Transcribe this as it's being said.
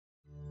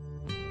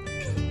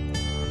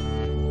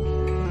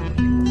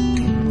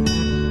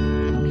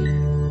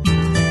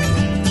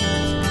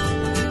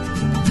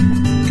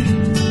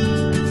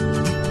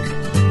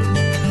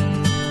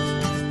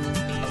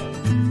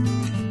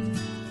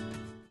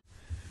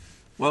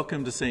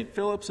Welcome to St.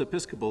 Philip's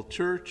Episcopal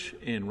Church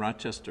in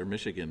Rochester,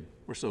 Michigan.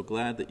 We're so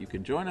glad that you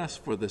can join us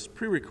for this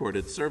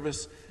pre-recorded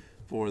service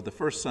for the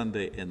first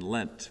Sunday in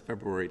Lent,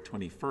 February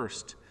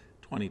 21st,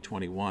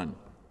 2021.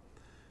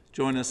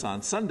 Join us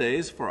on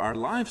Sundays for our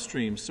live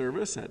stream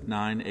service at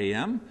 9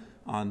 a.m.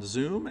 on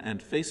Zoom and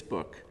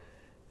Facebook.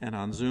 And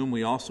on Zoom,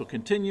 we also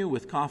continue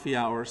with coffee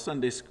hour,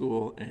 Sunday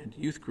school, and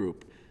youth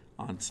group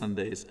on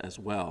Sundays as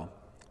well.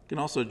 You can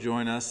also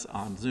join us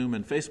on Zoom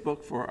and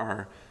Facebook for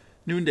our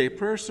noonday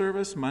prayer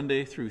service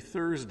Monday through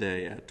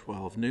Thursday at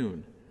 12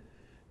 noon.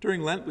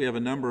 During Lent, we have a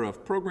number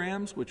of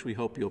programs which we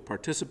hope you'll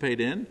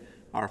participate in.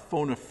 Our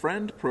Phone a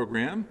Friend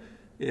program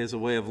is a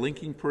way of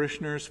linking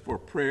parishioners for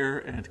prayer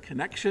and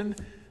connection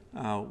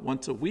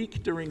once a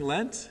week during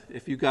Lent.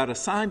 If you got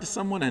assigned to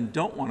someone and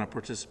don't want to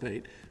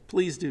participate,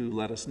 please do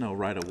let us know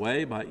right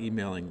away by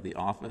emailing the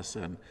office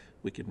and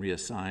we can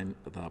reassign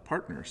the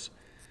partners.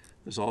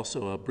 There's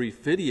also a brief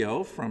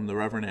video from the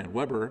Reverend Ann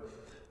Weber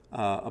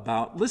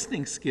about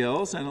listening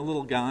skills and a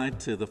little guide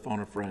to the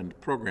Phone a Friend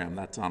program.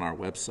 That's on our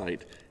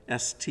website,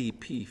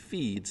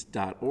 stpfeeds.org.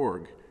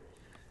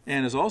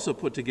 Anne has also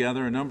put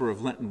together a number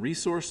of Lenten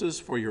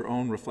resources for your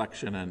own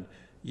reflection and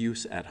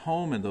use at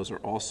home, and those are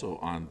also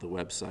on the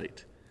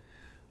website.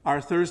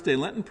 Our Thursday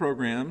Lenten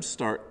programs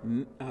start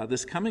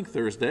this coming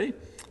Thursday,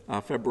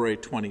 February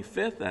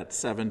 25th at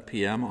 7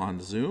 p.m.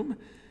 on Zoom.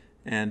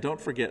 And don't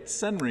forget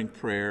Centering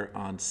Prayer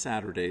on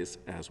Saturdays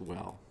as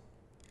well.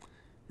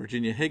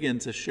 Virginia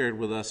Higgins has shared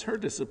with us her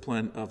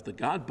discipline of the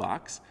God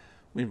Box.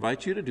 We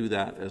invite you to do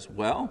that as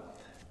well.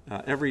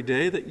 Every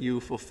day that you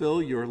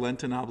fulfill your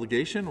Lenten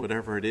obligation,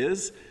 whatever it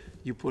is,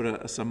 you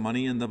put some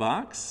money in the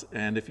box.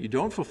 And if you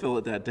don't fulfill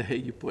it that day,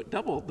 you put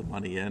double the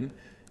money in.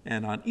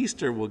 And on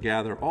Easter, we'll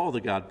gather all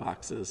the God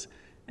Boxes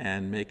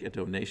and make a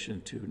donation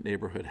to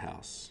Neighborhood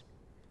House.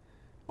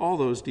 All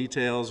those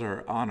details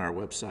are on our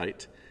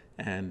website,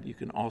 and you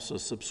can also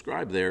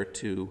subscribe there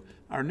to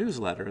our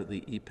newsletter,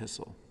 The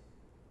Epistle.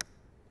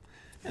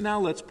 And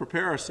now let's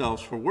prepare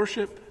ourselves for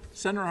worship,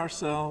 center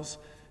ourselves,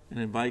 and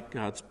invite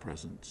God's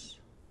presence.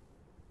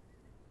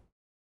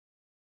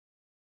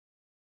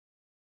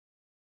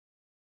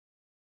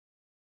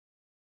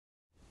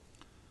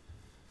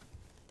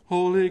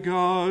 Holy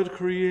God,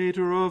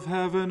 creator of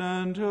heaven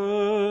and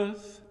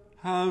earth,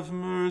 have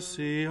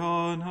mercy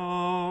on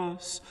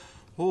us.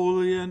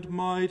 Holy and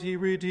mighty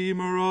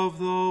Redeemer of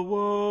the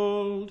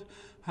world,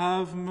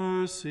 have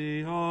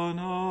mercy on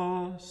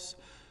us.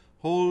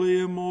 Holy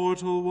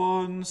Immortal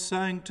One,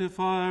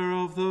 Sanctifier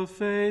of the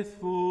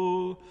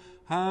faithful,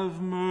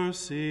 have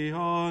mercy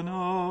on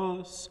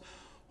us.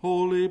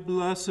 Holy,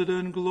 blessed,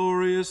 and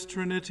glorious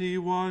Trinity,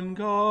 one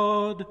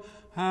God,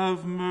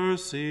 have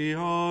mercy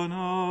on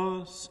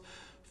us.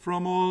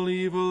 From all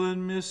evil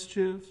and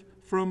mischief,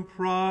 from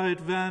pride,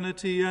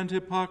 vanity, and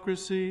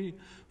hypocrisy,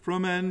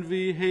 from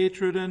envy,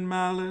 hatred, and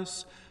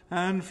malice,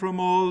 and from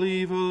all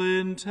evil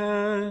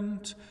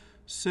intent,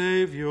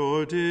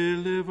 Savior,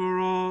 deliver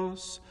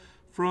us.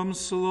 From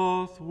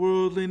sloth,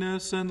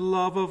 worldliness, and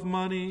love of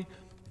money,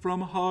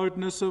 from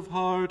hardness of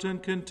heart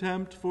and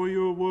contempt for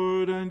your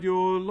word and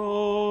your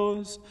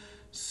laws,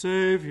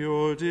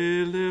 Savior,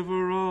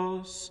 deliver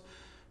us.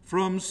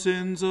 From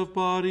sins of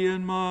body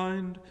and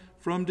mind,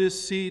 from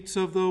deceits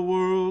of the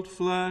world,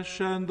 flesh,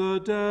 and the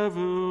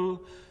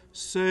devil,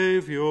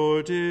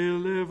 Savior,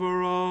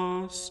 deliver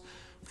us.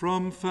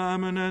 From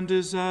famine and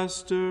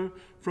disaster,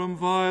 from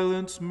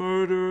violence,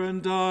 murder,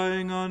 and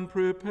dying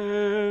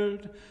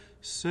unprepared,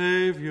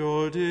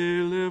 Savior,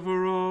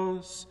 deliver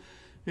us.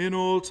 In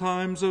all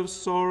times of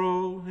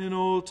sorrow, in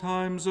all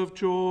times of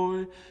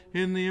joy,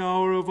 in the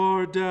hour of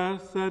our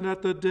death and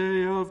at the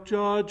day of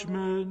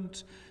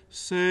judgment,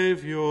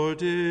 Savior,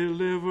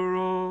 deliver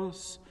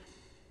us.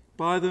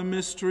 By the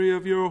mystery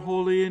of your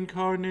holy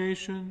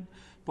incarnation,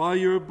 by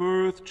your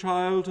birth,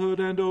 childhood,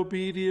 and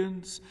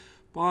obedience,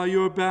 by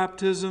your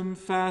baptism,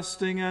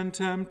 fasting, and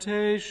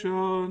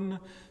temptation,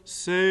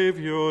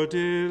 Savior,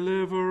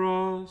 deliver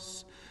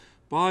us.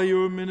 By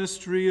your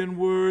ministry in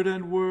word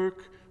and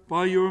work,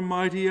 by your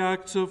mighty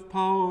acts of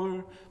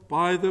power,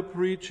 by the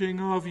preaching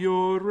of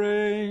your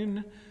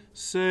reign,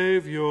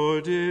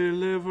 Savior,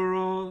 deliver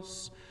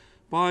us.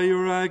 By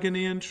your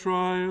agony and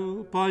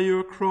trial, by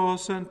your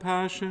cross and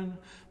passion,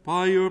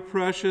 by your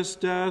precious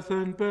death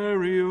and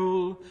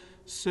burial,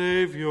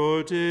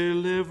 Savior,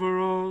 deliver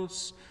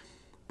us.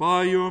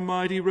 By your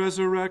mighty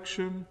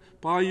resurrection,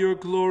 by your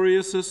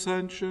glorious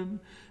ascension,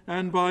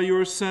 and by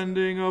your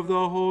sending of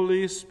the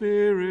Holy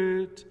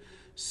Spirit,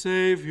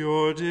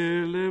 Savior,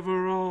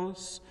 deliver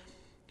us.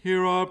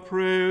 Hear our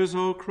prayers,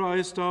 O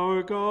Christ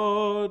our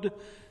God.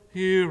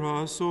 Hear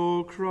us,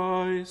 O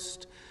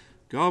Christ.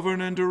 Govern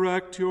and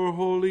direct your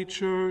holy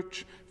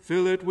church,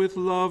 fill it with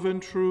love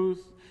and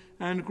truth,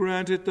 and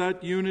grant it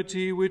that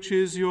unity which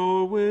is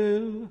your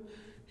will.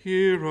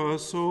 Hear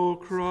us, O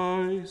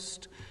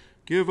Christ.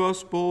 Give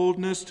us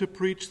boldness to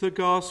preach the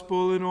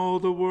gospel in all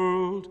the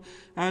world,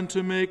 and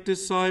to make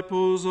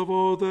disciples of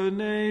all the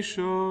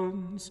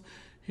nations.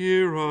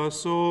 Hear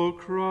us, O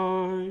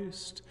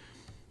Christ.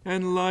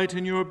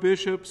 Enlighten your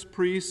bishops,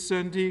 priests,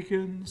 and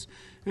deacons,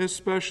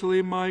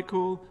 especially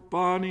Michael,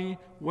 Bonnie,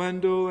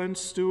 Wendell, and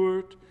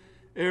Stuart,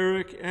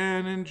 Eric,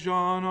 Ann, and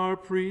John, our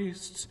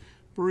priests,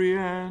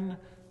 Brienne,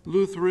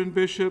 Lutheran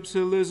bishops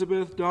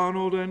Elizabeth,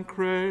 Donald, and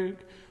Craig,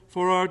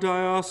 for our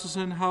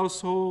diocesan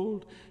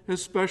household,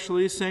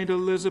 especially St.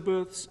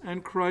 Elizabeth's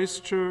and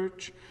Christ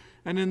Church,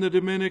 and in the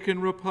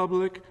Dominican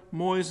Republic,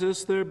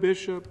 Moises, their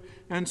bishop,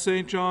 and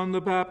St. John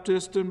the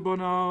Baptist in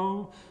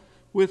Bonao,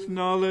 with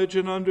knowledge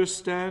and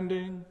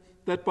understanding,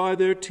 that by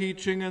their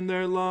teaching and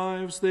their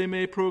lives they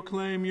may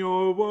proclaim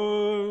your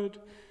word.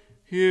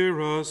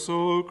 Hear us,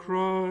 O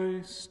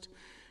Christ.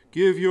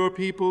 Give your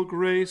people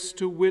grace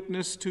to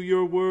witness to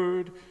your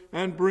word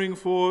and bring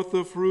forth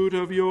the fruit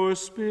of your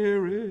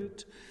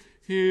Spirit.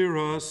 Hear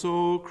us,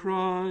 O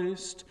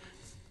Christ.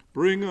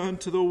 Bring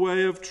unto the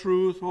way of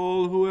truth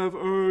all who have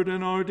erred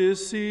and are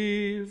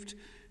deceived.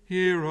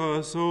 Hear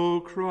us, O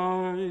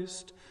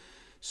Christ.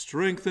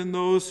 Strengthen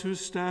those who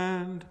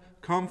stand,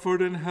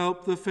 comfort and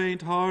help the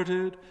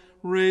faint-hearted,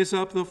 raise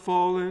up the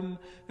fallen,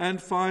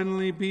 and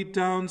finally beat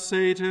down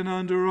Satan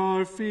under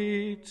our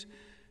feet.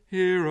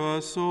 Hear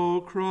us,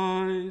 O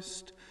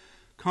Christ.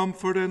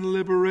 Comfort and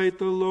liberate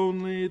the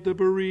lonely, the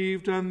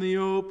bereaved, and the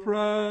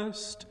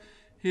oppressed.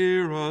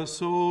 Hear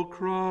us, O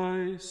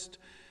Christ.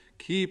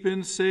 Keep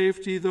in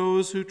safety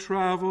those who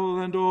travel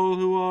and all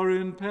who are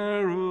in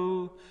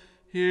peril.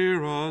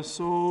 Hear us,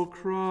 O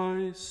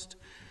Christ.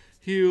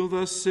 Heal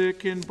the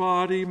sick in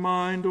body,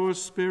 mind, or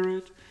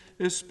spirit,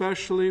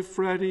 especially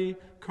Freddie,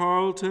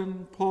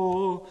 Carlton,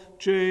 Paul,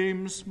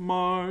 James,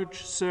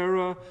 Marge,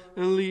 Sarah,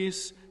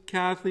 Elise,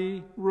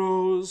 Kathy,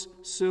 Rose,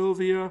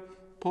 Sylvia,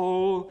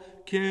 Paul,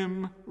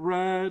 Kim,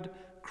 Rad,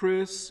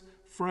 Chris,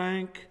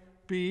 Frank,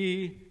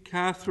 B,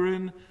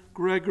 Catherine,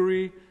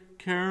 Gregory,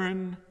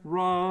 Karen,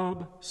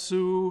 Rob,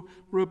 Sue,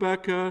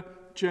 Rebecca,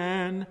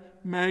 Jan,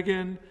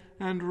 Megan,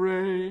 and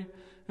Ray,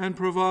 and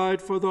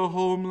provide for the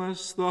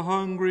homeless, the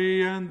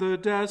hungry, and the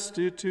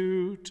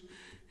destitute.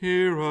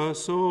 Hear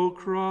us, O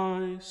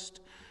Christ.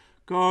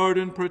 Guard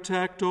and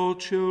protect all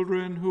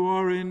children who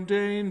are in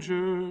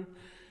danger.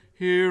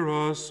 Hear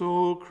us,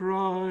 O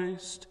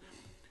Christ.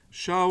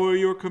 Shower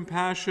your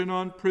compassion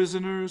on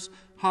prisoners,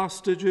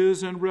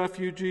 hostages, and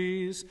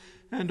refugees,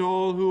 and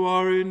all who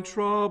are in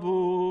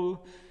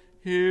trouble.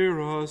 Hear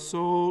us,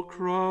 O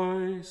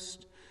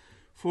Christ.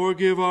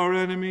 Forgive our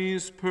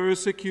enemies,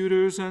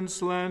 persecutors, and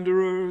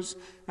slanderers,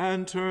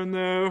 and turn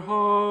their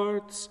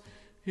hearts.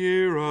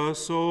 Hear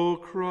us, O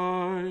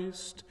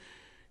Christ.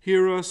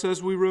 Hear us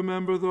as we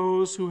remember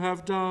those who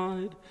have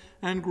died,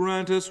 and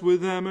grant us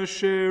with them a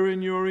share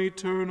in your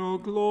eternal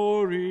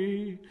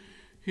glory.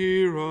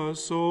 Hear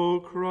us, O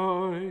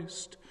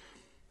Christ.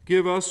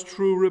 Give us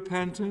true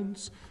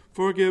repentance.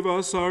 Forgive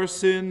us our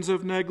sins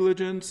of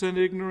negligence and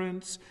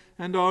ignorance,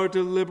 and our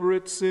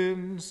deliberate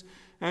sins,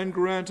 and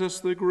grant us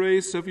the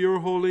grace of your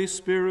Holy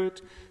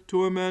Spirit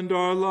to amend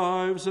our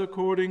lives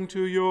according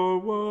to your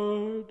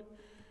word.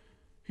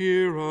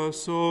 Hear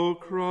us, O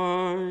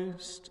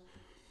Christ.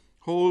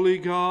 Holy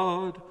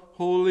God,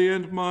 holy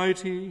and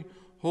mighty,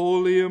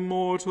 holy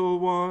immortal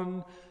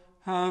one,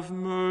 have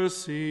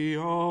mercy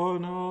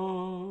on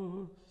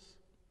us.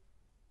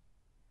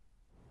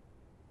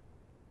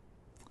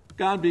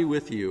 God be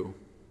with you,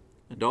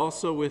 and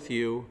also with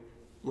you.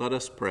 Let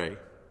us pray.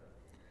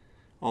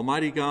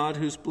 Almighty God,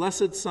 whose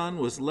blessed Son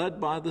was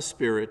led by the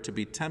Spirit to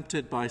be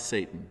tempted by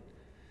Satan,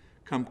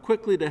 come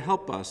quickly to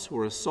help us who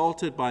are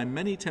assaulted by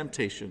many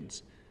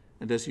temptations,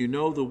 and as you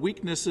know the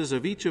weaknesses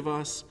of each of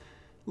us,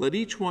 let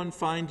each one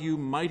find you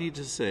mighty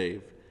to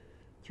save.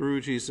 Through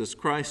Jesus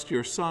Christ,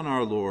 your Son,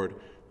 our Lord,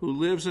 who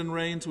lives and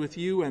reigns with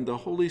you and the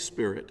Holy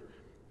Spirit,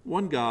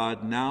 one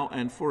God, now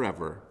and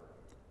forever.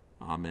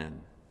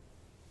 Amen.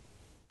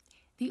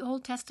 The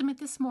Old Testament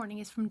this morning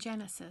is from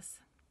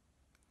Genesis.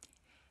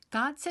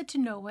 God said to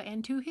Noah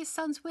and to his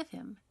sons with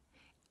him,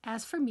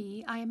 "As for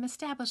me, I am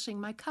establishing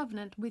my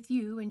covenant with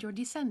you and your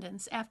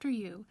descendants after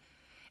you,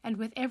 and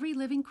with every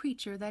living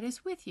creature that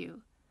is with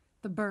you,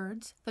 the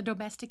birds, the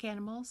domestic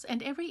animals,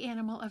 and every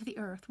animal of the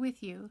earth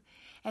with you,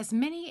 as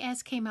many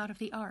as came out of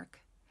the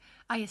ark.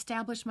 I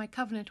establish my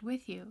covenant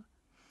with you,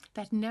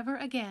 that never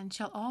again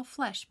shall all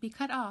flesh be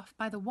cut off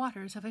by the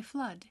waters of a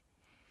flood.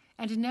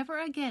 And never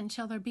again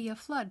shall there be a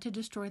flood to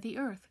destroy the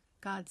earth,"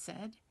 God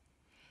said.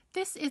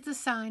 "This is the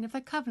sign of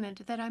the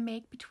covenant that I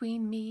make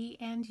between me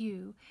and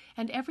you,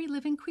 and every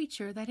living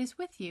creature that is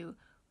with you,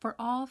 for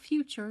all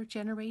future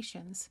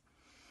generations.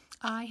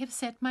 I have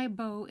set my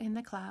bow in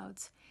the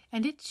clouds,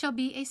 and it shall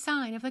be a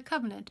sign of the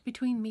covenant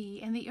between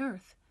me and the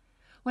earth.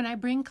 When I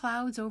bring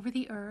clouds over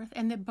the earth,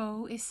 and the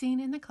bow is seen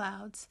in the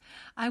clouds,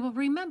 I will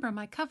remember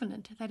my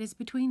covenant that is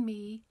between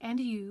me and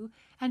you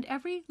and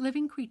every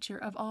living creature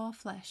of all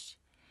flesh.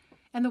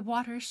 And the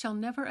waters shall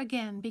never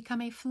again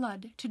become a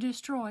flood to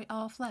destroy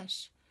all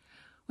flesh.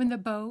 When the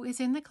bow is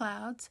in the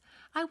clouds,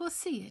 I will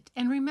see it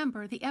and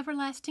remember the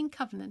everlasting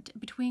covenant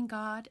between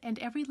God and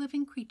every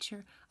living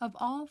creature of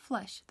all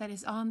flesh that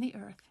is on the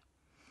earth."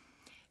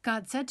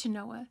 God said to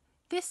Noah,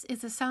 This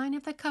is a sign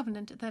of the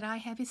covenant that I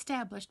have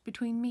established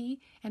between me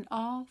and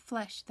all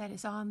flesh that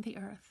is on the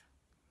earth.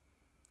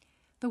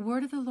 The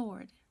word of the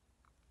Lord.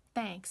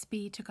 Thanks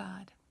be to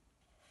God.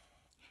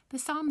 The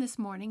psalm this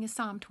morning is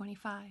Psalm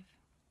 25.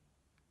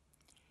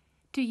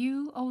 To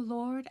you, O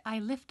Lord, I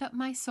lift up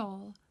my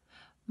soul.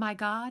 My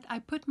God, I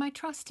put my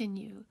trust in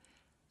you.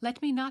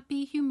 Let me not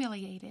be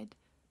humiliated,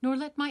 nor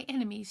let my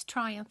enemies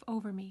triumph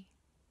over me.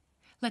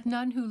 Let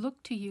none who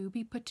look to you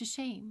be put to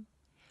shame.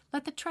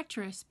 Let the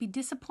treacherous be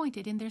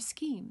disappointed in their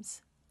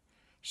schemes.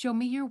 Show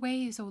me your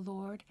ways, O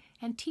Lord,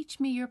 and teach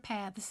me your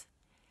paths.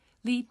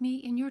 Lead me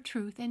in your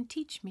truth and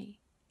teach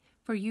me,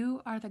 for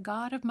you are the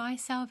God of my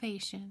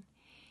salvation.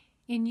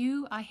 In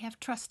you I have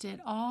trusted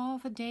all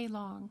the day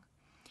long.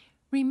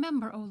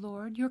 Remember, O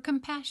Lord, your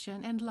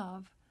compassion and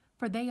love,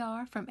 for they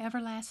are from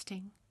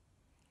everlasting.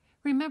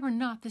 Remember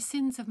not the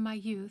sins of my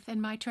youth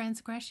and my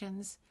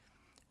transgressions.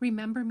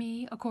 Remember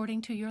me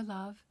according to your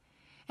love,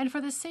 and for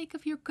the sake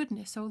of your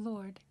goodness, O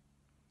Lord.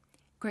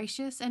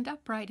 Gracious and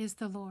upright is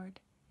the Lord.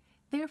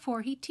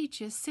 Therefore he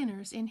teaches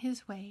sinners in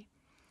his way.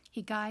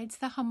 He guides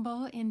the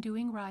humble in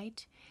doing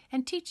right,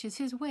 and teaches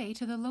his way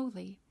to the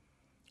lowly.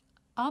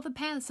 All the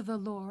paths of the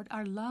Lord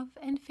are love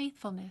and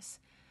faithfulness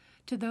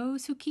to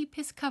those who keep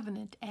his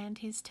covenant and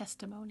his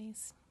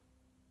testimonies.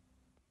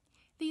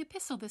 The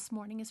epistle this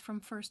morning is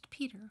from 1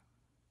 Peter.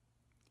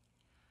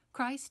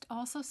 Christ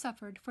also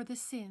suffered for the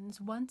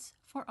sins once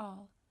for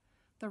all,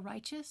 the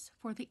righteous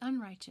for the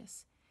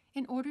unrighteous,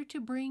 in order to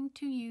bring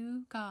to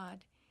you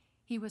God.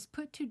 He was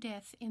put to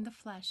death in the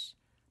flesh,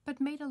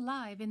 but made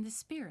alive in the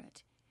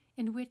Spirit,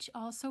 in which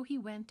also he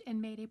went and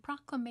made a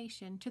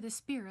proclamation to the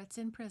spirits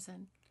in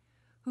prison,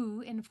 who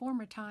in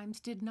former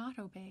times did not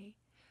obey,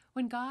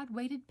 when God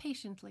waited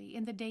patiently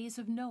in the days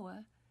of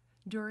Noah,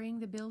 during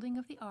the building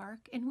of the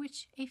ark, in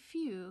which a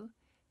few,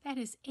 that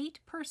is 8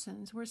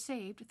 persons, were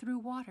saved through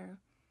water,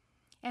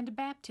 and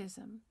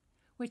baptism,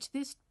 which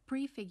this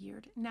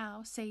prefigured,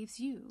 now saves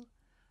you,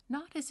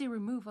 not as a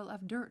removal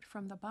of dirt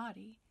from the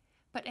body,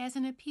 but as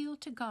an appeal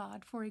to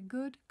God for a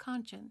good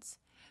conscience,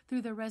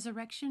 through the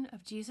resurrection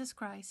of Jesus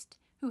Christ,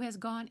 who has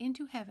gone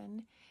into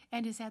heaven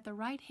and is at the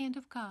right hand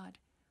of God,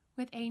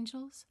 with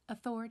angels,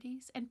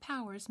 authorities, and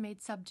powers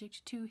made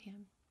subject to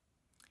him.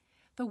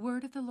 The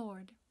word of the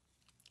Lord.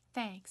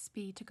 Thanks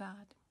be to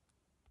God.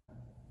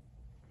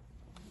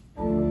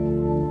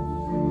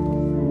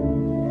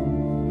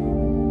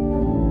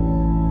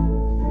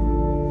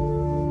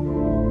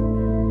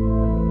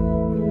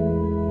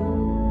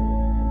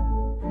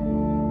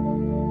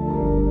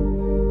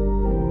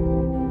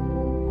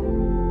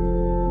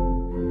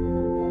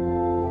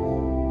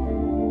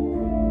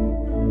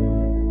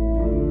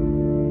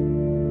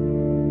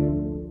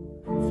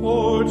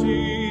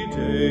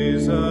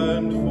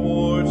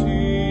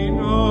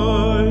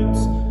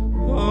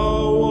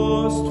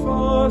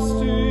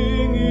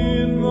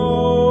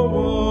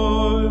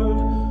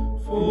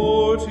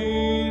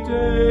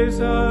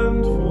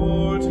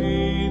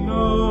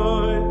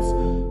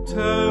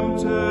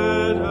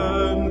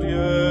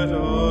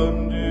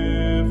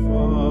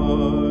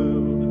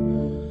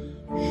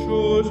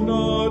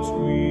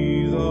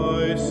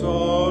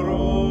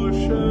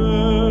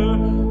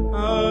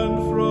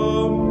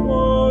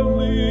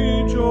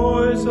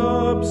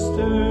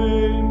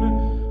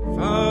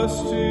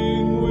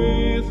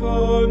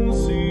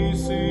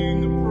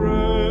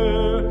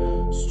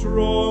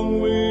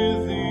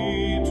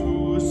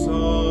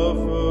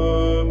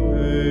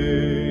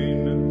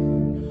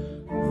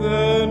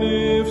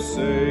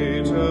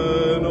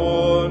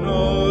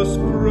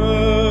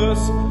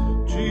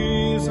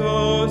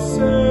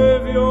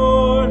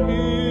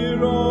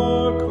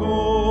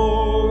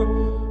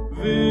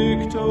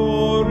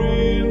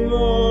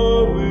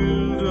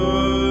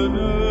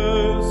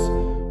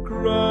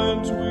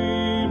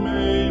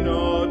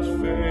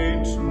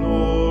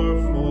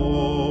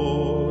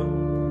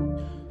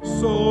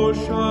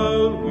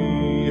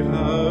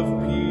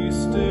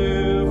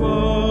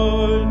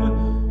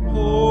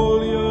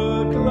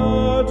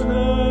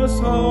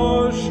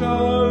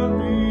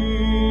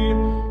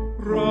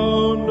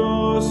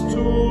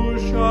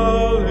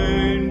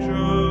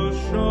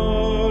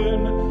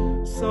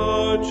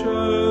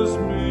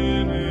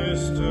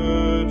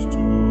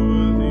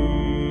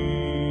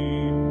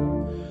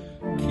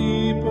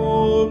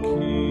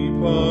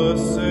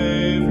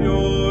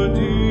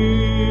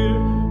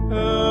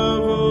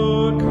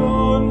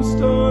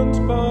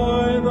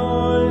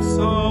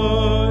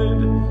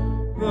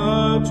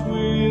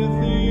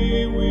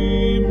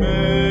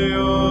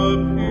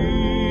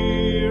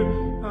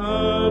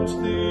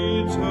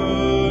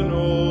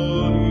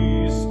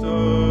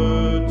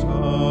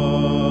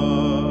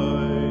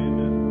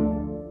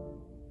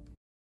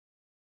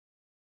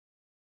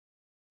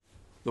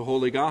 The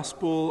Holy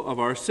Gospel of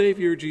our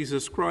Savior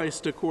Jesus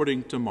Christ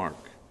according to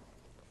Mark.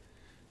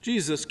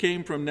 Jesus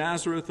came from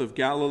Nazareth of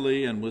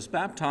Galilee and was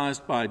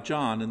baptized by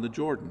John in the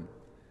Jordan.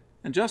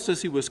 And just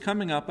as he was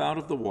coming up out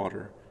of the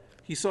water,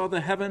 he saw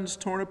the heavens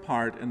torn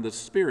apart and the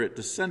Spirit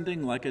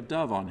descending like a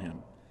dove on him.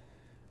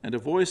 And a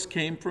voice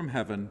came from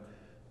heaven,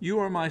 You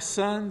are my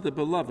Son, the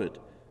beloved.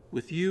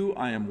 With you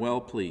I am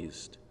well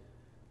pleased."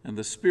 And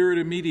the Spirit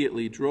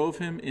immediately drove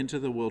him into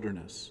the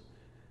wilderness.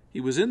 He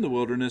was in the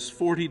wilderness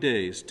 40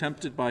 days,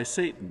 tempted by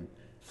Satan,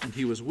 and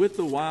he was with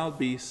the wild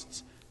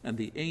beasts, and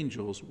the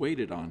angels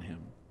waited on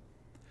him.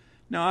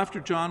 Now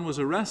after John was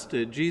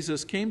arrested,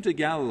 Jesus came to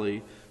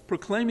Galilee,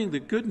 proclaiming the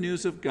good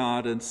news of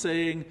God and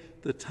saying,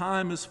 "The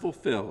time is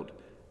fulfilled,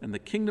 and the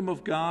kingdom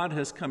of God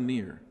has come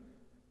near.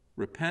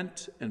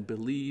 Repent and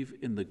believe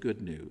in the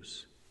good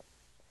news."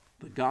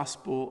 The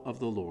gospel of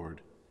the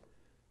Lord.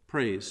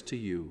 Praise to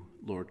you,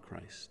 Lord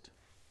Christ.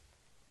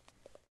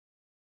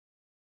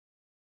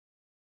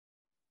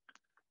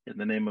 In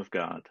the name of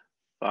God,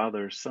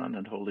 Father, Son,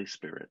 and Holy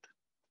Spirit.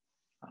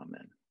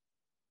 Amen.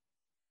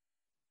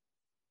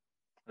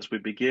 As we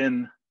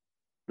begin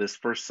this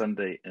first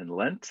Sunday in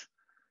Lent,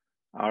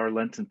 our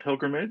Lenten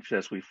pilgrimage,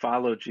 as we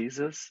follow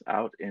Jesus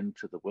out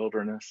into the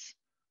wilderness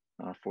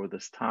for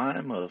this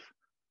time of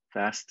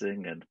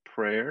fasting and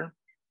prayer,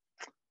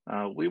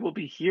 we will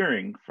be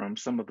hearing from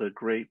some of the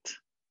great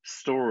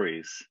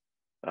stories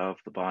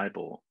of the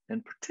Bible.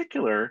 In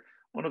particular,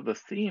 one of the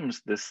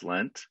themes this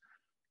Lent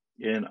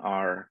in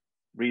our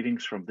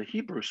readings from the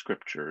Hebrew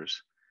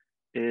Scriptures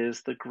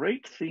is the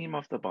great theme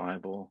of the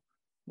Bible,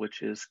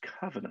 which is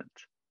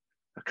covenant.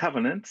 A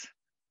covenant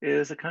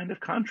is a kind of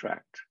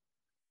contract.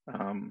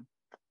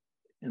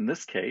 In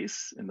this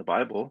case, in the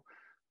Bible,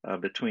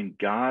 between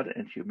God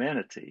and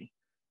humanity,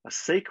 a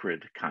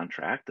sacred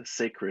contract, a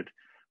sacred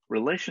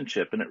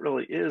relationship, and it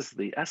really is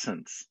the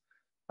essence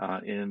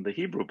in the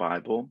Hebrew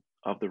Bible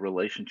of the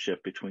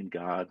relationship between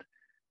God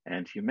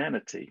and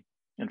humanity.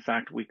 In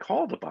fact, we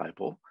call the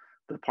Bible,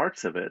 the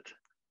parts of it,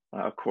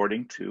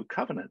 according to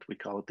covenant. We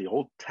call it the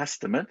Old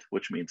Testament,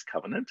 which means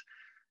covenant,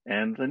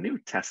 and the New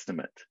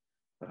Testament,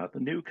 the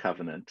new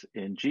covenant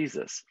in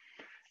Jesus.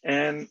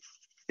 And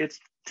it's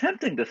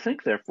tempting to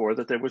think, therefore,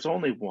 that there was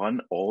only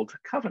one old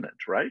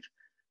covenant, right?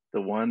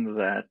 The one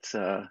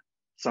that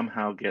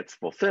somehow gets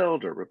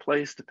fulfilled or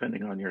replaced,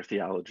 depending on your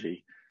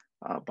theology,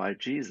 by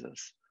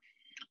Jesus.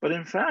 But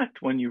in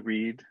fact, when you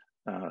read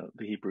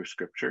the Hebrew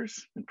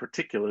Scriptures, in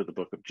particular the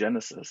book of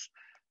Genesis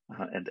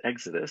and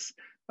Exodus,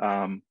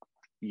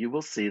 you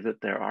will see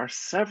that there are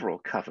several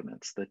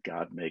covenants that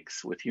God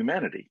makes with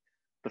humanity.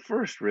 The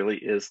first really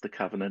is the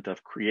covenant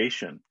of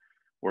creation,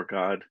 where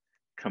God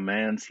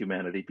commands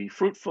humanity, be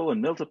fruitful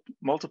and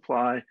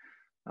multiply,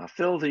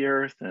 fill the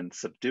earth and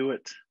subdue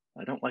it.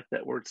 I don't like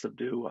that word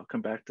subdue. I'll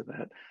come back to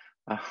that.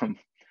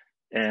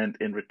 And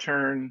in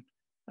return,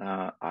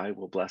 I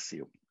will bless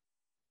you.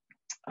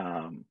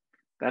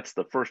 That's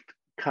the first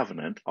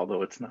covenant,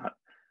 although it's not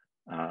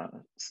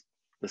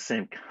the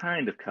same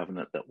kind of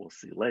covenant that we'll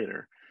see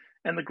later.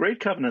 And the great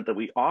covenant that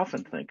we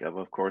often think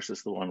of course,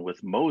 is the one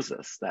with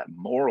Moses, that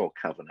moral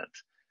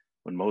covenant,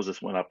 when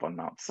Moses went up on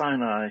Mount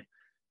Sinai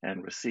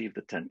and received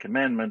the Ten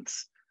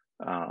Commandments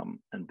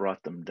and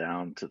brought them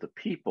down to the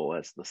people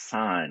as the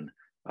sign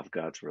of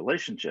God's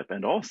relationship,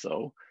 and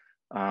also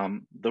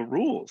the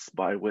rules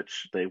by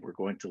which they were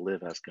going to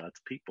live as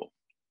God's people.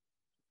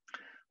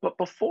 But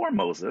before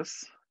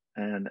Moses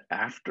and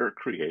after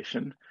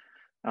creation,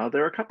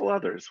 there are a couple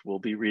others. We'll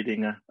be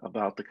reading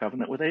about the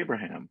covenant with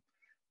Abraham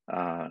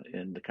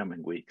in the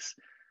coming weeks.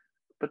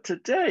 But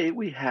today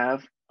we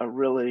have a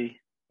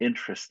really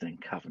interesting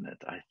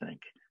covenant, I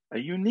think, a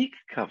unique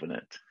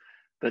covenant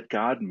that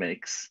God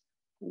makes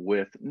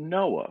with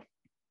Noah.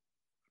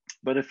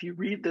 But if you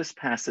read this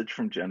passage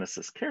from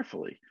Genesis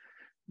carefully,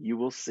 you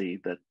will see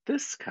that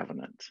this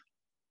covenant,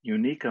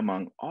 unique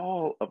among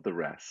all of the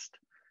rest,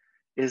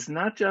 is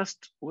not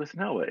just with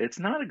Noah. It's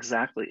not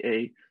exactly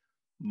a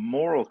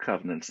moral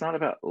covenant. It's not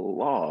about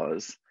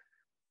laws.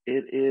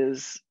 It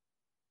is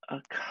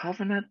a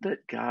covenant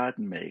that God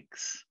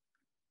makes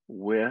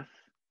with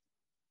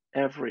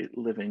every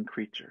living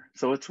creature.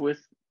 So it's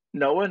with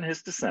Noah and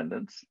his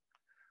descendants,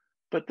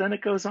 but then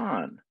it goes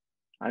on.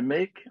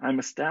 I'm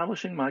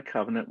establishing my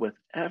covenant with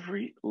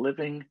every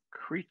living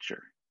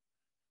creature,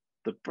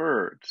 the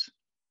birds,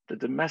 the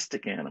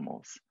domestic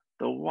animals,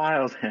 the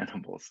wild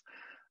animals,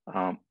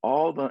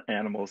 all the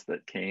animals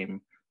that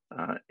came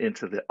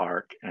into the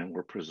ark and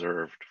were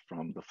preserved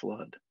from the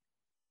flood.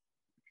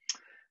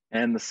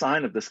 And the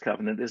sign of this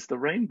covenant is the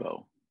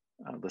rainbow,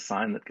 the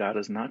sign that God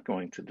is not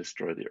going to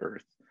destroy the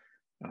earth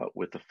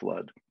with the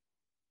flood.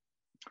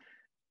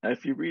 Now,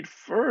 if you read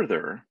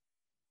further,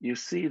 you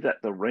see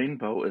that the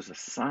rainbow is a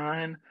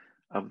sign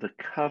of the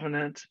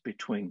covenant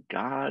between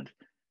God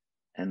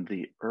and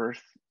the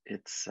earth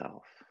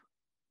itself.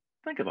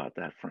 Think about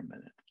that for a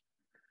minute.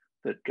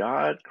 That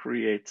God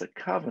creates a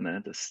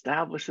covenant,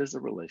 establishes a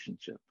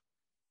relationship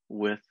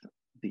with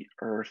the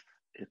earth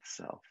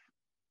itself.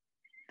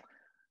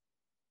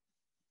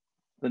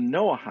 The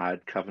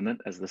Noahide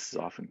covenant, as this is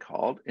often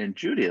called, in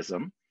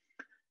Judaism,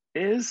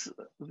 is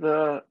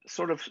the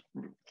sort of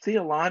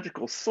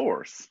theological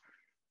source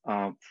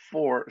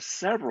for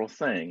several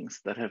things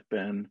that have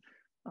been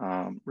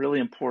really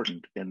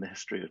important in the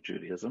history of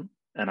Judaism,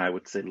 and I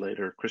would say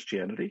later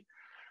Christianity.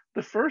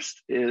 The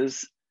first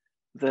is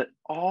that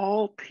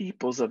all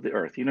peoples of the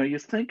earth, you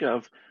think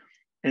of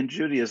in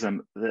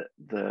Judaism,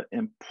 the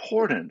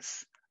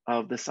importance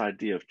of this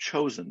idea of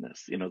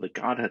chosenness, that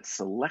God had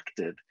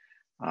selected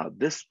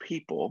this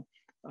people,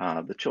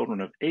 the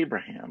children of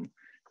Abraham,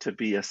 to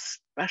be a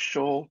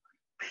special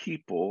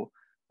people,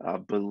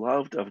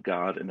 beloved of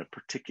God in a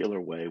particular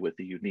way with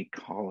a unique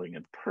calling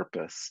and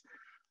purpose.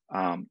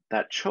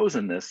 That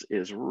chosenness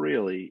is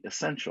really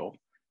essential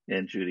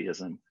in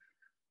Judaism.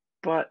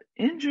 But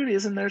in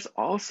Judaism, there's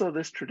also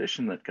this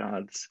tradition that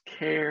God's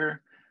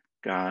care,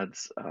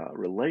 God's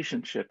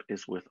relationship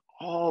is with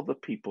all the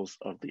peoples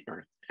of the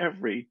earth,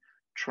 every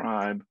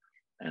tribe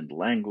and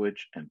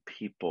language and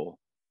people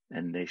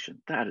and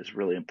nation. That is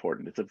really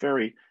important. It's a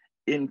very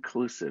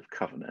inclusive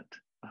covenant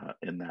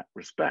in that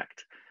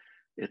respect.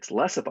 It's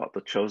less about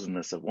the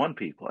chosenness of one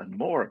people and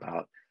more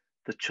about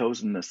the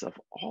chosenness of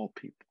all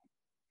people.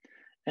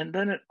 And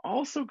then it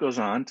also goes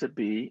on to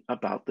be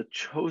about the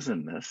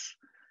chosenness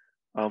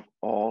of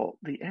all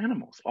the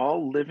animals.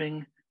 All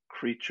living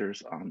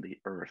creatures on the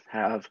earth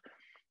have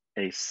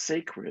a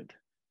sacred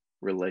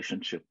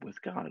relationship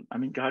with God. I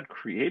mean, God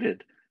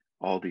created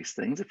all these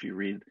things. If you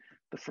read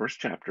the first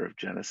chapter of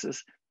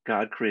Genesis,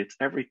 God creates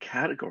every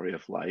category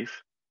of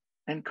life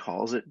and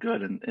calls it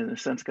good. And in a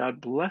sense,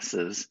 God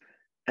blesses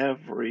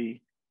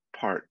every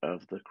part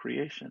of the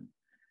creation.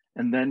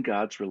 And then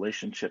God's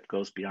relationship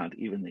goes beyond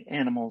even the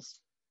animals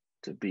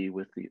to be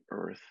with the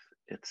earth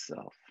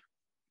itself.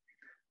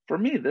 For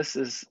me, this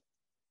is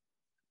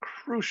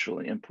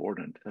crucially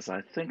important as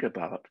I think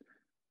about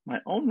my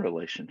own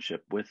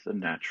relationship with the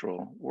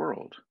natural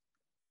world,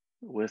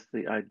 with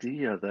the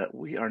idea that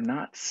we are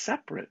not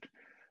separate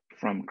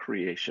from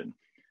creation.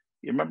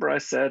 You remember I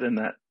said in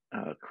that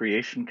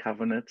creation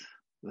covenant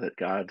that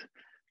God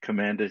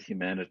commanded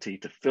humanity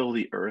to fill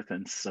the earth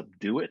and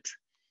subdue it?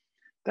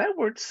 That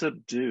word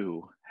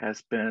subdue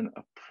has been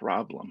a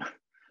problem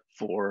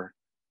for,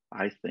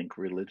 I think,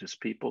 religious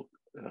people,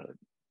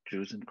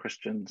 Jews and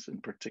Christians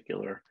in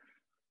particular,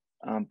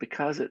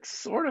 because it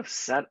sort of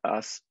set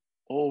us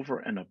over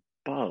and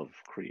above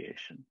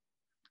creation.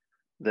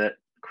 That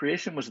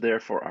creation was there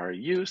for our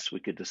use, we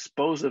could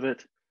dispose of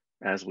it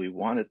as we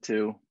wanted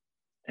to,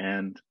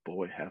 and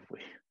boy, have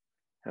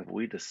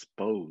we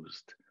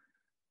disposed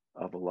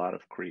of a lot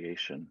of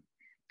creation.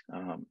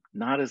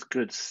 Not as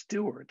good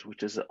stewards,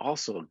 which is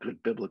also a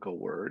good biblical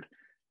word,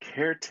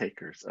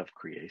 caretakers of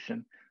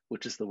creation,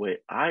 which is the way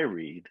I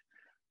read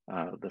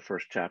the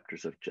first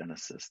chapters of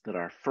Genesis, that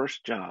our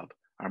first job,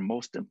 our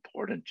most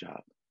important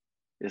job,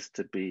 is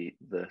to be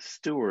the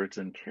stewards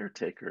and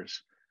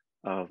caretakers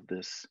of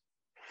this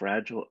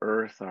fragile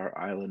earth, our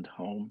island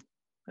home,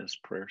 as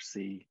Prayer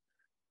C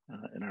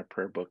in our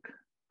prayer book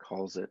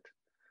calls it.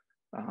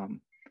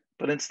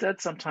 But instead,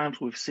 sometimes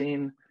we've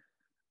seen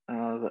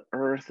the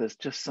earth as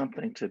just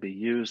something to be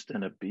used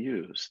and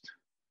abused.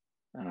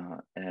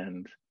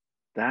 And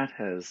that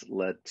has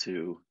led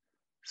to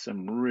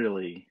some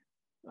really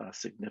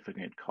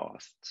significant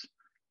costs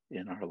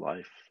in our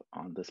life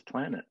on this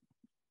planet.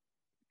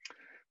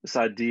 This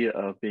idea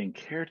of being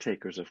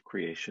caretakers of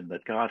creation,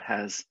 that God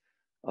has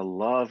a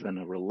love and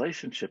a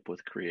relationship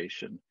with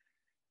creation,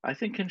 I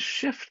think can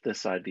shift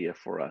this idea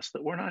for us,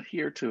 that we're not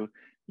here to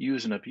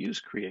use and abuse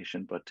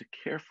creation, but to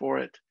care for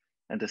it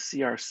and to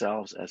see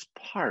ourselves as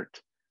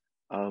part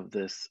of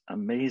this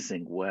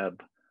amazing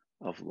web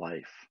of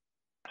life,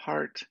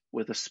 part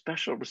with a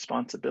special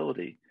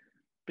responsibility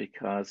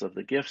because of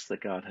the gifts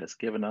that God has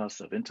given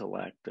us of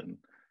intellect and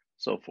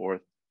so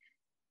forth,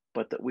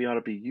 but that we ought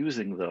to be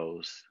using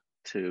those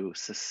to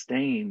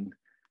sustain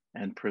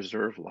and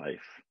preserve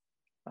life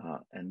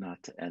and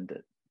not to end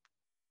it.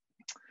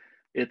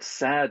 It's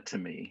sad to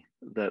me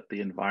that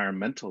the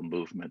environmental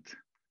movement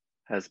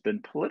has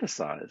been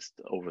politicized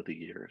over the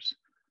years,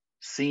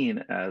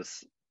 seen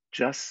as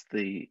just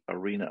the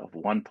arena of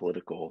one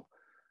political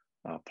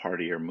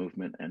party or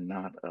movement and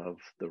not of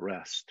the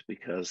rest,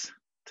 because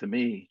to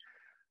me,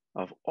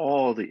 of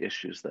all the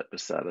issues that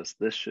beset us,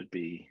 this should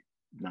be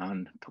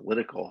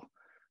non-political.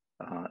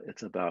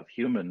 It's about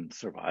human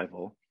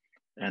survival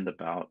and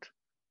about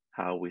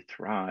how we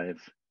thrive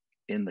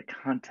in the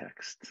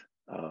context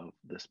of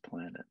this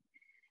planet.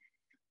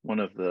 One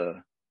of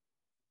the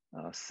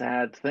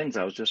sad things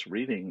I was just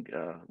reading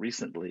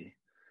recently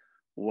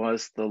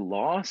was the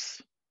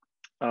loss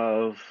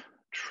of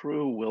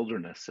true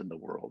wilderness in the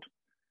world.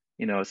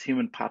 As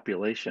human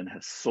population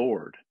has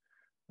soared,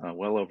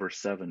 well over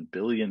 7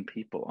 billion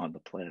people on the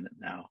planet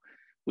now,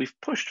 we've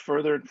pushed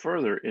further and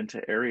further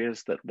into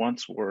areas that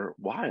once were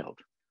wild,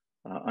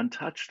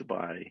 untouched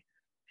by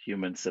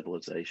human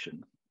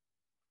civilization.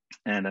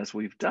 And as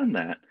we've done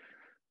that,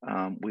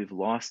 we've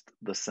lost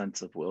the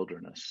sense of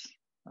wilderness.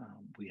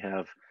 We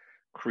have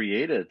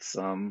created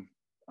some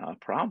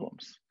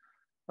problems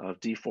of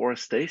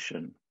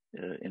deforestation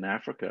in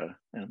Africa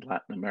and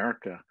Latin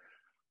America.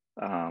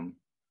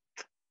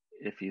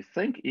 If you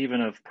think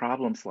even of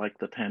problems like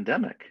the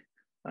pandemic,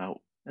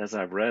 as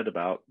I've read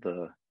about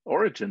the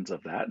origins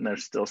of that, and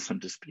there's still some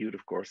dispute,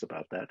 of course,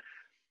 about that,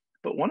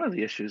 but one of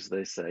the issues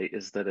they say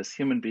is that as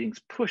human beings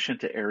push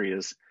into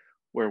areas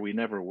where we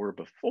never were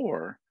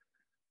before,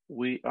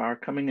 we are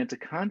coming into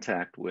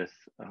contact with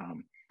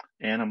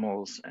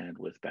animals and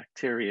with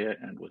bacteria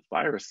and with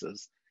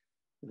viruses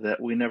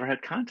that we never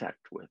had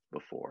contact with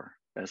before.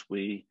 As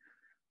we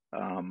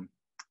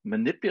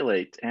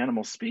manipulate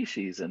animal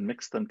species and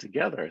mix them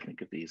together, I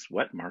think of these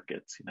wet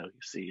markets, you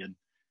see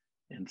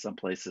in some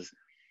places,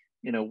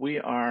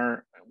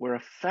 we're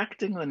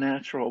affecting the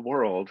natural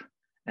world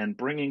and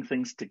bringing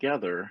things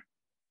together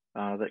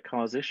that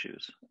cause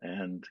issues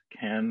and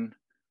can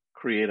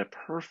create a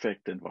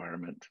perfect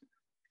environment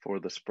for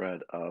the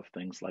spread of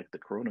things like the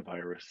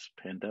coronavirus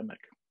pandemic.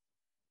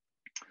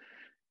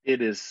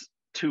 It is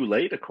too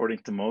late, according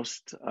to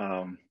most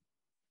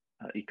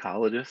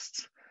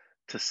ecologists,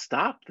 to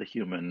stop the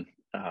human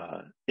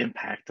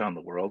impact on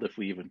the world, if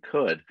we even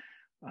could.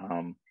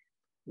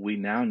 We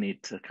now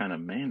need to kind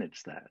of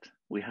manage that.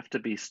 We have to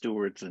be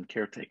stewards and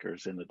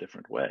caretakers in a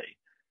different way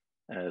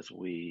as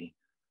we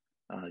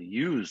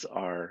use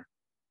our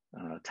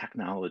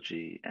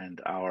technology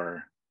and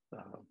our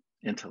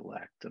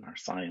intellect and our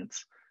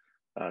science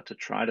to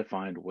try to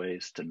find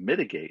ways to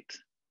mitigate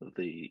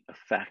the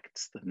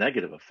effects, the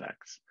negative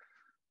effects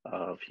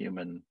of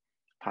human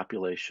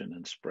population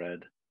and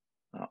spread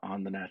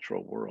on the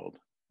natural world.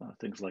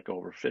 Things like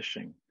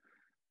overfishing,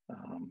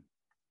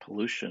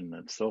 pollution,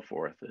 and so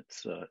forth.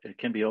 It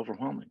can be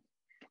overwhelming.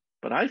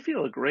 But I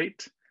feel a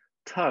great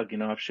tug.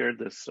 I've shared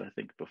this, I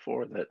think,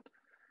 before,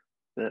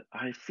 that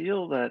I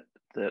feel that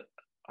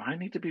I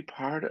need to be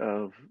part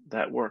of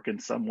that work in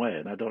some way,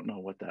 and I don't know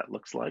what that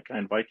looks like. I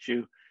invite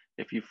you,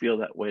 if you feel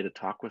that way, to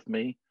talk with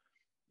me.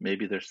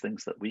 Maybe there's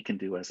things that we can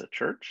do as a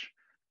church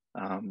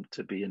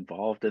to be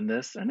involved in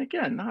this. And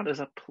again, not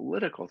as a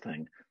political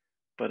thing,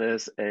 but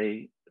as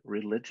a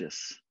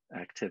religious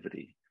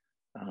activity,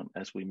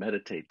 as we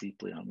meditate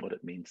deeply on what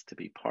it means to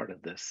be part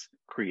of this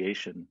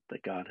creation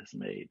that God has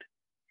made.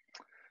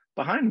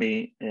 Behind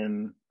me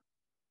in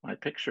my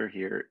picture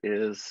here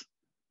is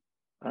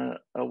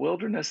a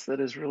wilderness that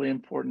is really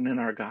important in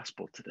our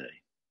gospel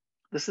today.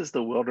 This is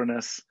the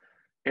wilderness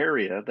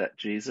area that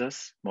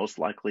Jesus most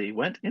likely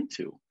went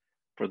into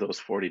for those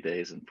 40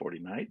 days and 40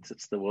 nights.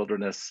 It's the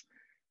wilderness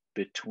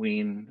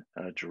between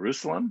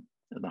Jerusalem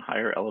in the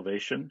higher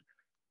elevation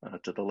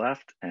to the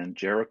left and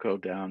Jericho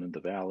down in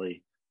the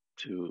valley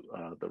to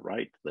the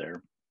right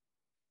there.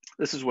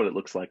 This is what it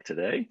looks like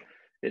today.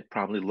 It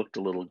probably looked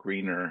a little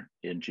greener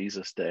in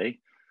Jesus' day,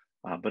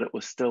 but it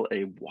was still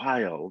a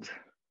wild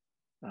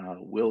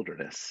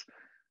wilderness.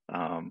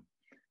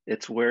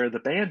 It's where the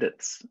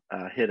bandits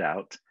hid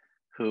out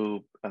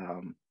who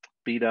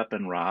beat up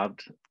and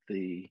robbed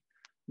the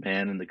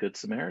man in the Good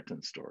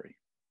Samaritan story.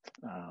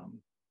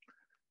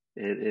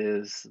 It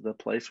is the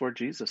place where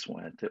Jesus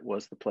went. It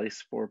was the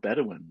place for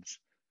Bedouins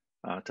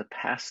to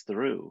pass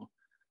through,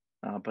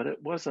 but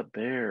it was a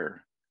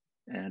bare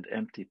and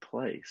empty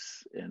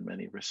place in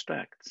many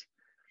respects.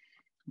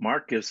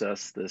 Mark gives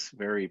us this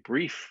very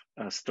brief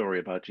story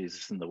about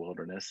Jesus in the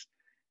wilderness,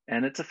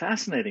 and it's a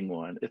fascinating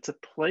one. It's a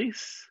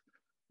place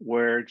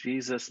where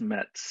Jesus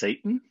met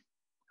Satan,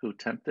 who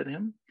tempted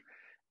him.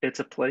 It's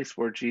a place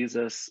where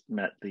Jesus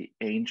met the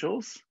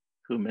angels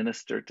who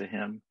ministered to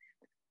him,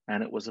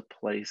 and it was a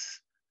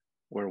place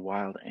where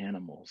wild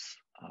animals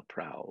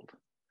prowled.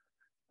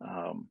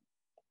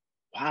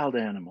 Wild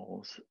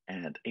animals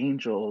and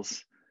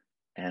angels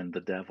and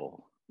the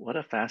devil. What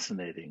a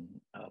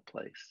fascinating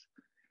place.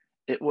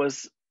 It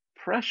was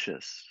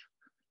precious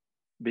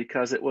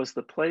because it was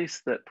the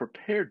place that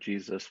prepared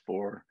Jesus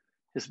for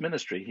his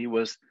ministry. He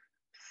was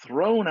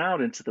thrown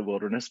out into the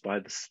wilderness by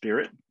the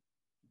Spirit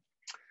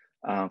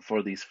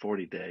for these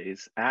 40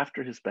 days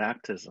after his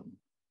baptism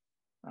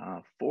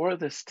for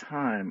this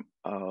time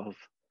of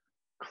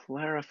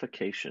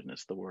clarification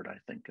is the word I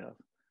think of.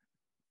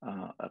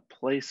 A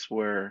place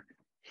where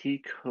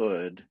he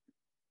could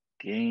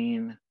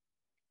gain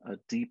a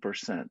deeper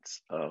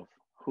sense of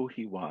who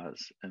he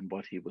was and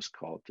what he was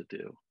called to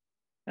do.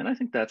 And I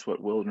think that's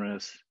what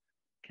wilderness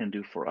can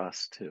do for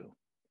us too.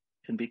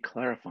 It can be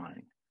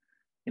clarifying.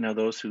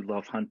 Those who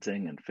love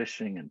hunting and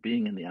fishing and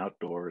being in the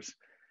outdoors,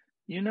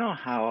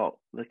 how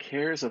the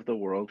cares of the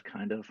world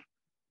kind of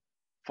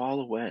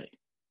fall away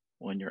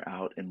when you're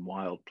out in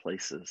wild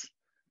places.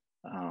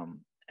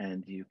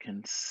 And you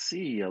can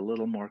see a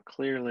little more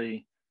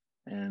clearly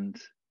and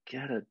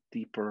get a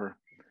deeper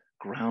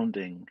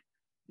grounding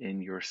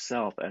in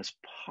yourself as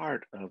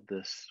part of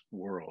this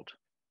world.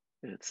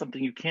 It's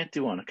something you can't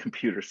do on a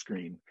computer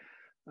screen,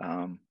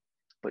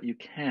 but you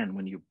can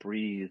when you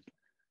breathe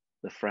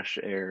the fresh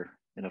air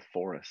in a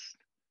forest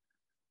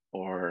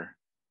or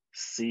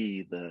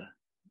see the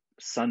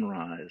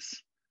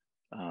sunrise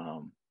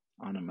on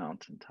a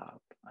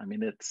mountaintop. I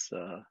mean, it's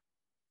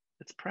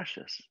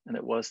precious, and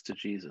it was to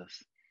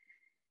Jesus.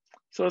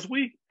 So as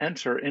we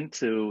enter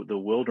into the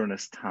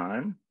wilderness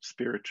time,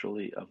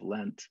 spiritually, of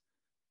Lent,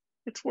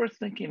 it's worth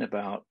thinking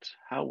about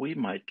how we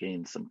might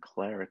gain some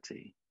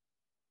clarity,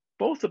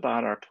 both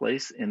about our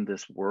place in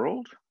this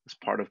world as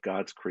part of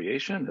God's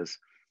creation, as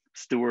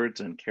stewards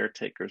and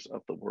caretakers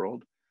of the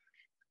world,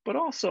 but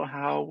also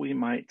how we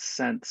might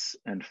sense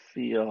and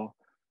feel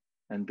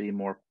and be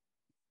more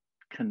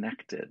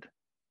connected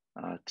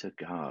to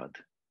God.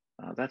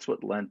 That's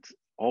what Lent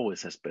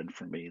always has been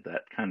for me,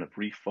 that kind of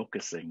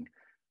refocusing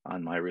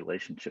on my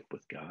relationship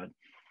with God.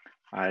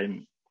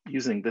 I'm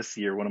using this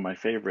year one of my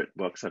favorite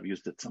books. I've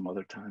used it some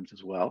other times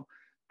as well.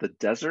 The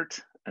Desert,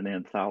 an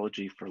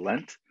Anthology for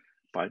Lent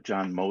by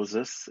John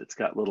Moses. It's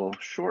got little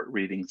short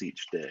readings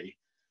each day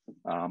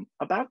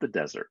about the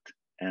desert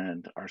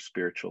and our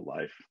spiritual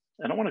life.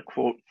 And I want to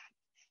quote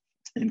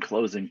in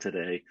closing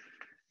today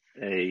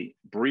a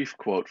brief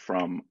quote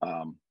from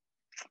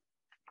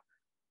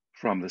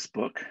this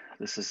book.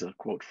 This is a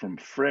quote from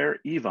Frere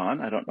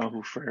Ivan. I don't know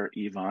who Frere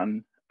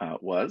Ivan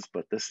was,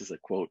 but this is a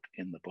quote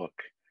in the book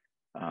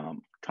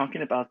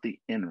talking about the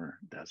inner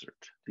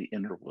desert, the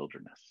inner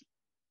wilderness.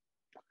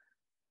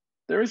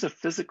 There is a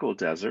physical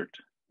desert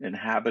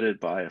inhabited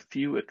by a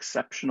few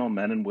exceptional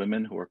men and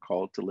women who are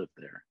called to live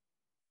there.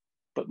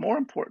 But more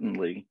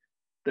importantly,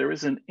 there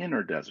is an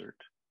inner desert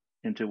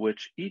into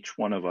which each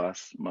one of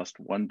us must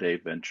one day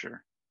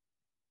venture.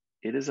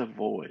 It is a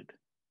void,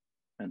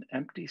 an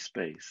empty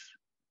space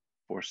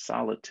for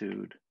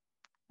solitude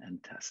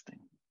and testing.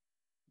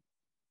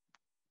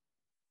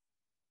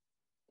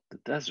 The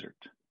desert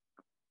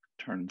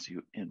turns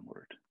you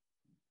inward.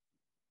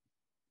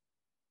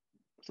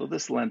 So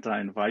this Lent, I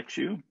invite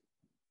you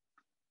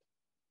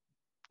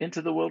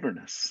into the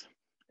wilderness,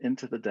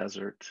 into the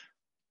desert,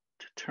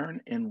 to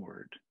turn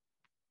inward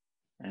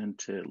and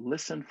to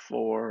listen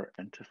for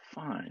and to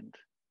find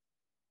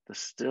the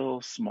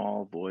still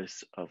small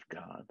voice of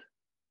God,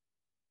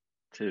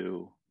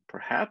 to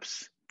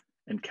perhaps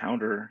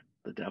encounter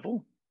the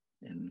devil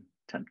in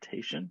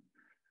temptation,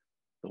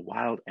 the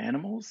wild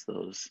animals,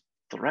 those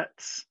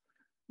threats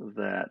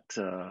that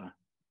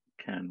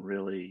can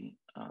really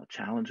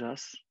challenge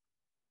us,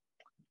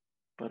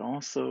 but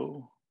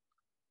also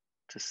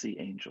to see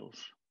angels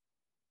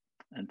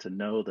and to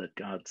know that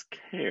God's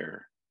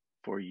care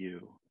for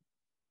you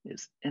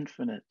is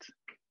infinite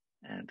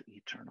and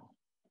eternal.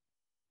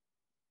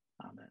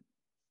 Amen.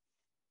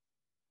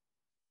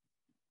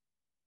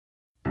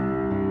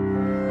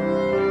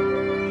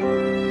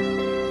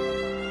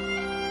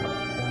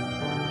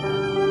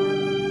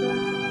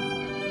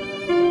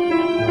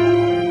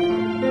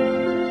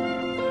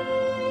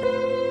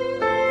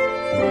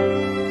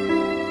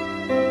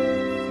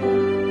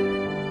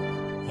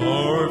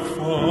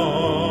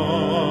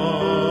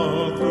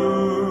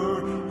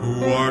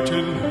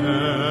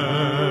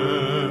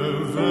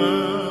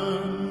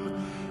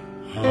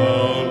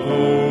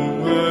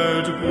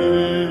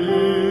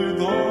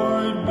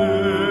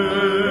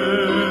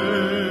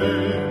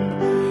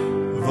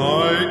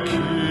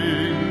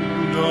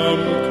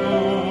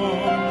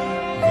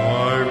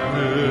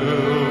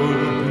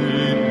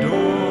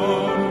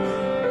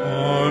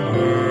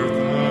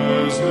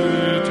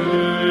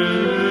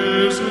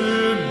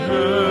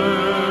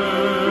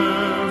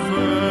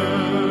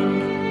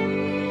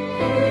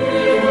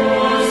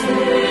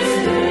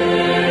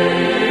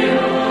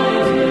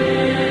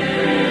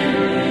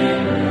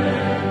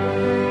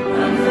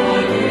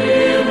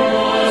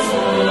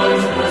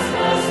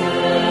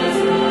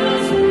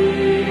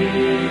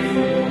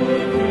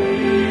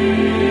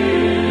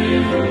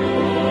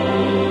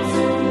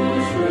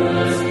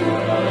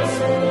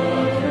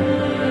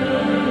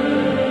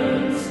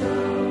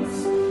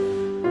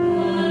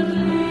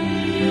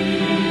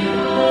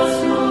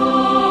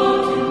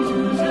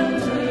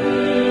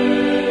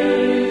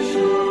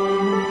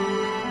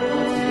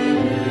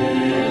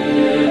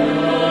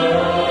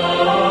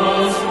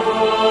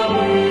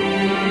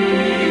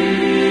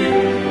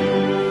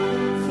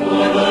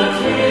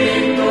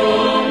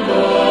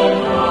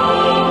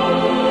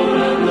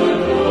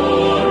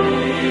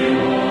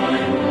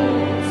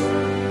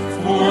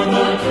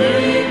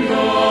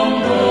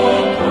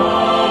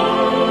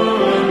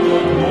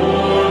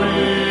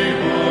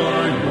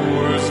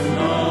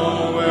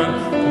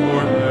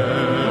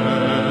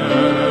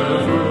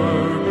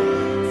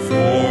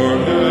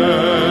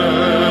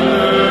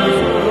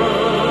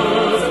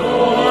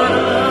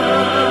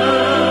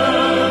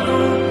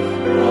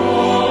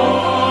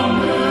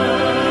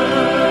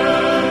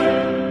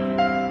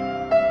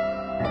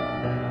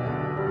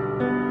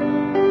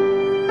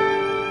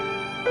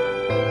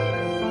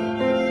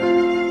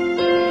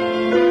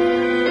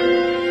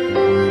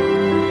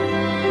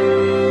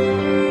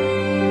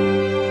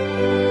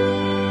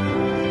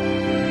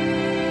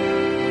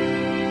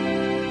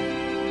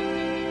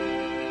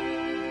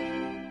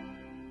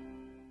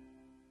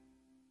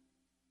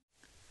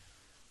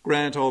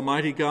 Grant,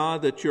 Almighty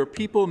God, that your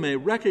people may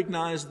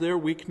recognize their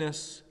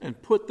weakness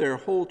and put their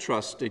whole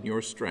trust in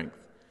your strength,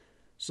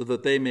 so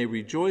that they may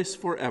rejoice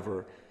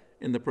forever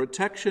in the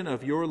protection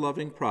of your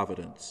loving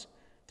providence,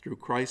 through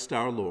Christ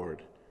our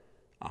Lord.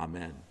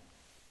 Amen.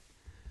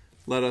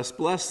 Let us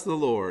bless the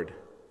Lord.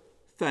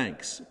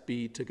 Thanks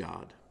be to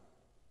God.